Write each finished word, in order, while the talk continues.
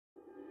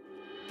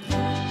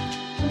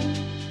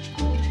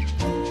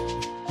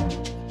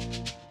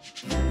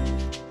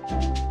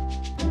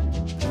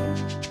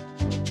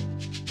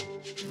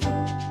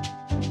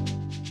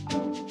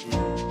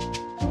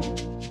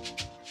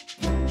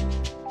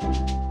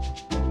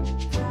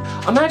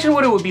Imagine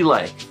what it would be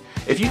like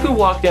if you could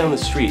walk down the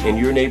street in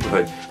your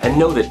neighborhood and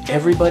know that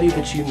everybody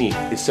that you meet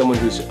is someone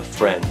who's a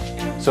friend,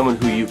 someone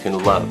who you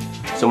can love,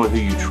 someone who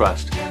you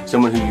trust,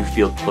 someone who you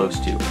feel close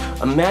to.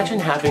 Imagine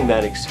having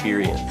that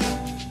experience.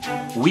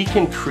 We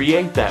can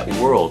create that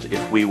world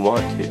if we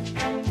want to.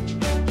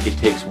 It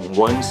takes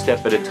one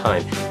step at a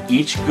time.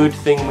 Each good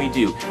thing we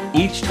do,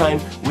 each time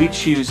we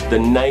choose the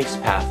nice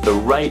path, the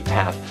right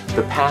path,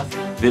 the path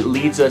that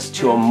leads us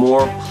to a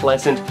more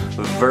pleasant,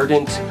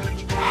 verdant,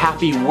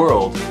 happy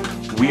world,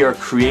 we are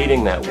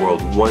creating that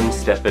world one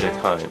step at a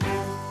time.